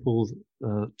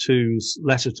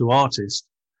letter to artists.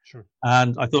 Sure.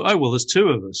 And I thought, oh, well, there's two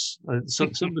of us.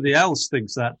 Somebody else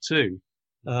thinks that too.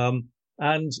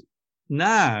 And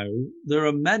now there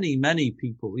are many, many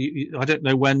people. I don't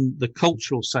know when the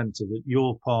cultural centre that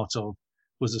you're part of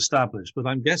was established, but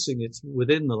I'm guessing it's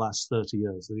within the last 30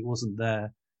 years, that it wasn't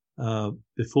there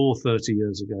before 30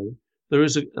 years ago. There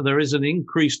is an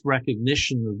increased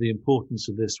recognition of the importance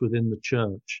of this within the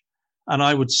church. And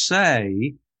I would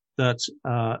say that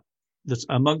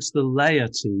amongst the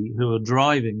laity who are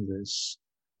driving this,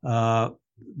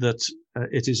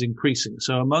 it is increasing.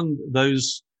 So among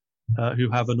those who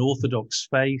have an Orthodox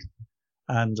faith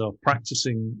and are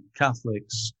practicing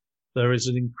Catholics, there is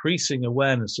an increasing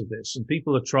awareness of this, and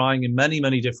people are trying in many,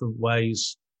 many different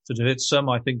ways to do it. Some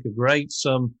I think are great,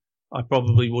 some I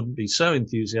probably wouldn't be so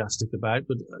enthusiastic about,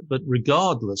 but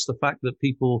regardless, the fact that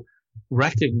people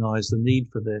recognize the need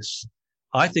for this,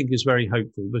 I think is very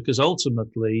hopeful, because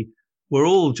ultimately we're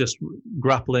all just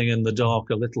grappling in the dark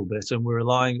a little bit, and we're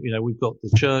relying, we've got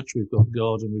the church, we've got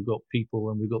God, and we've got people,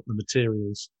 and we've got the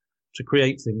materials to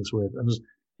create things with. And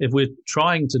if we're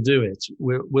trying to do it,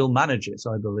 we'll manage it,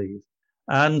 I believe.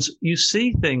 And you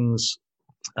see things,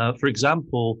 for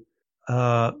example,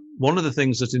 one of the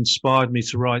things that inspired me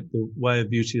to write The Way of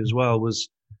Beauty as well was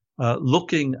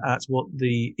looking at what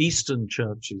the Eastern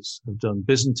churches have done,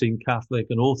 Byzantine Catholic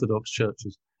and Orthodox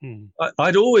churches.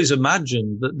 I'd always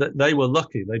imagined that they were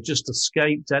lucky. They just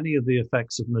escaped any of the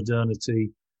effects of modernity.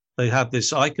 They had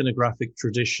this iconographic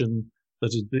tradition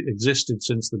that had existed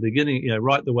since the beginning,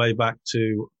 right the way back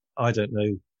to, I don't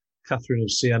know, Catherine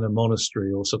of Siena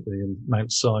Monastery or something in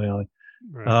Mount Sinai.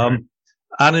 Right.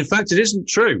 And in fact, it isn't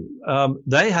true.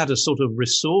 They had a sort of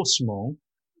ressourcement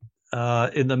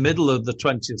in the middle of the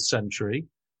 20th century,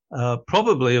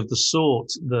 probably of the sort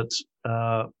that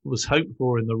was hoped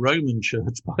for in the Roman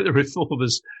Church by the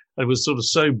reformers. It was sort of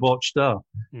so botched up,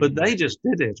 but they just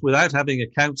did it without having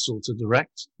a council to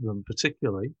direct them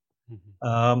particularly.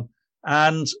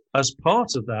 And as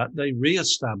part of that, they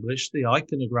re-established the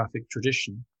iconographic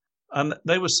tradition. And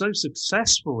they were so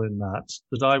successful in that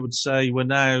I would say we're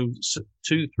now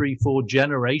 2, 3, 4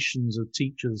 generations of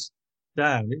teachers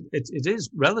down. It is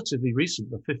relatively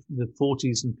recent, the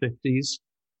 40s and 50s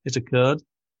it occurred.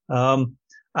 And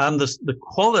the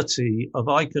quality of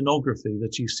iconography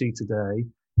that you see today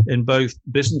in both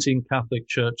Byzantine Catholic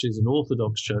churches and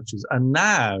Orthodox churches, and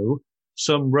now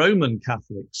some Roman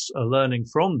Catholics are learning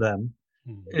from them,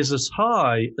 is as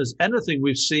high as anything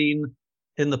we've seen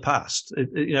in the past.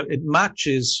 It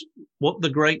matches what the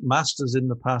great masters in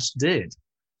the past did.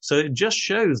 So it just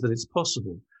shows that it's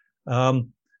possible.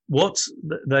 What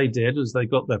they did is they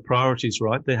got their priorities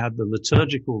right. They had the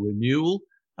liturgical renewal,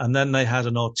 and then they had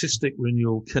an artistic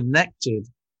renewal connected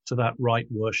to that right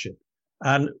worship.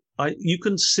 And you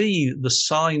can see the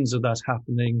signs of that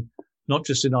happening, not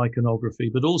just in iconography,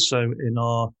 but also in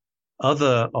our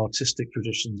other artistic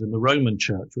traditions in the Roman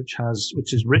Church,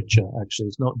 which is richer, actually.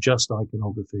 It's not just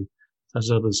iconography,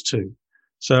 as others too.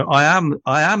 So I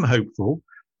am hopeful.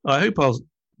 I hope I'll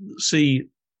see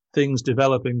things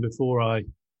developing before I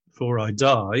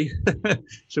die,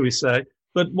 shall we say.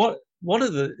 But one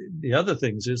of the other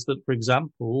things is that, for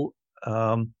example,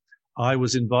 I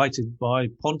was invited by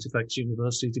Pontifex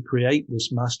University to create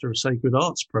this Master of Sacred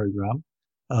Arts program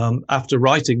after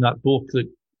writing that book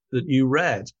that you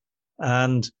read.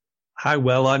 And how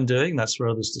well I'm doing, that's for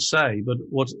others to say. But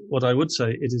what I would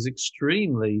say, it is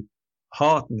extremely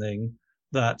heartening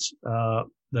that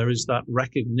there is that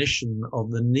recognition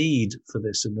of the need for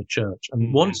this in the church.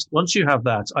 And once you have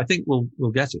that, I think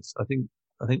we'll get it. I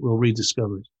think we'll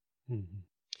rediscover it.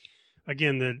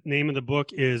 Again, the name of the book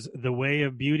is The Way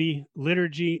of Beauty,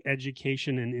 Liturgy,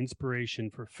 Education, and Inspiration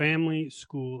for Family,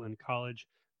 School, and College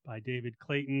by David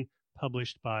Clayton,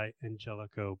 published by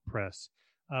Angelico Press.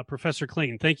 Professor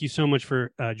Clayton, thank you so much for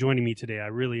joining me today. I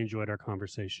really enjoyed our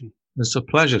conversation. It's a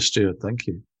pleasure, Stuart. Thank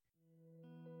you.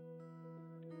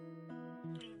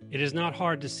 It is not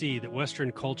hard to see that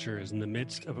Western culture is in the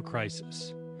midst of a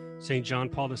crisis. St. John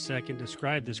Paul II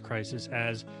described this crisis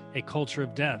as a culture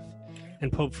of death, and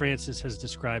Pope Francis has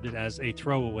described it as a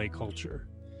throwaway culture.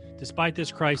 Despite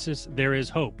this crisis, there is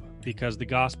hope, because the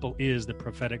gospel is the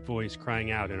prophetic voice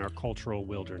crying out in our cultural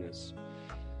wilderness.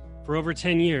 For over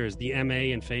 10 years, the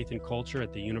MA in Faith and Culture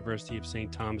at the University of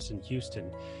St. Thomas in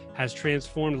Houston has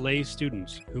transformed lay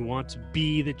students who want to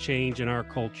be the change in our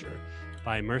culture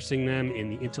by immersing them in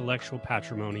the intellectual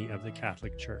patrimony of the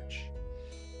Catholic Church.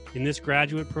 In this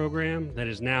graduate program that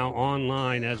is now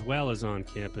online as well as on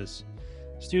campus,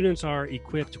 students are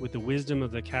equipped with the wisdom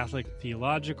of the Catholic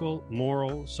theological,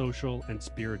 moral, social, and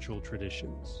spiritual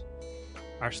traditions.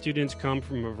 Our students come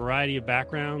from a variety of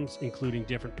backgrounds, including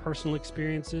different personal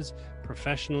experiences,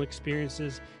 professional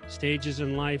experiences, stages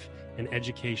in life, and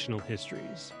educational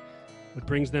histories. What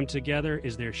brings them together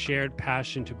is their shared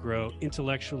passion to grow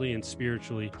intellectually and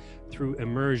spiritually through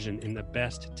immersion in the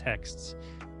best texts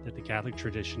that the Catholic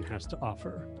tradition has to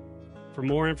offer. For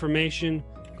more information,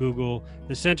 Google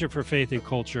the Center for Faith and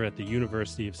Culture at the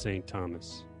University of St.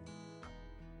 Thomas.